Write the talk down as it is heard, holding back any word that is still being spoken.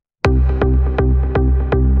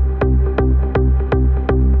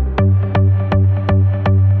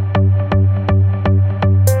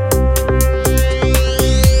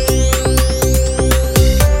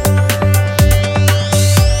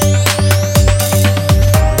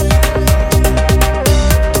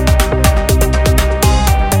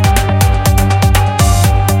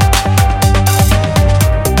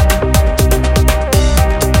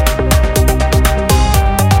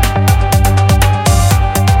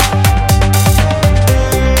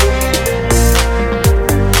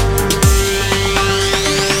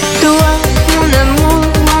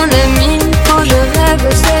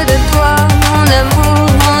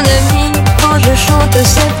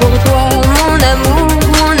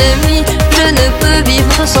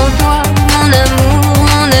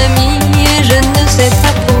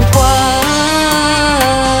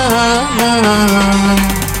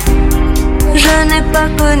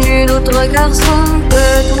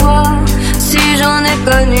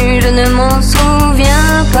connu, je ne m'en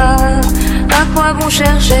souviens pas. À quoi bon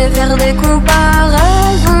chercher, faire des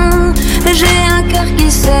comparaisons? J'ai un cœur qui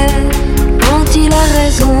sait quand il a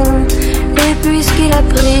raison, et puisqu'il a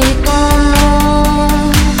pris ton nom.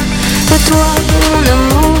 De toi, mon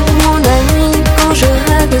amour, mon ami, quand je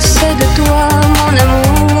rêve, c'est de toi. Mon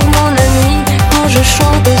amour, mon ami, quand je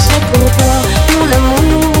chante, c'est pour toi. Mon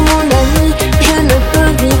amour, mon ami, je ne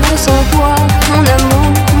peux vivre sans toi. Mon amour,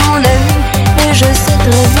 mon ami, et je sais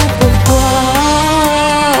très bien pourquoi.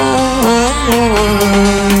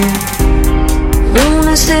 On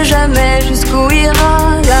ne sait jamais jusqu'où ira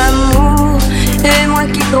l'amour, et moi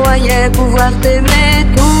qui croyais pouvoir t'aimer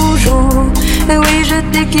toujours. Oui, je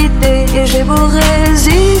t'ai quitté et j'ai beau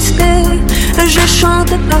résister, je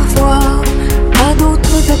chante parfois à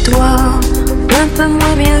d'autres que toi, un peu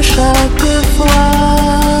moins bien chaque fois.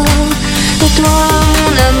 Et toi,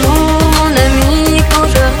 mon amour, mon ami, quand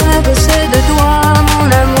je rêve, c'est de toi. Mon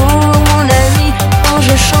amour, mon ami, quand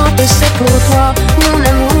je chante, c'est pour toi. Mon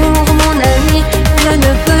amour, mon ami, je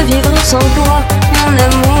ne peux vivre sans toi.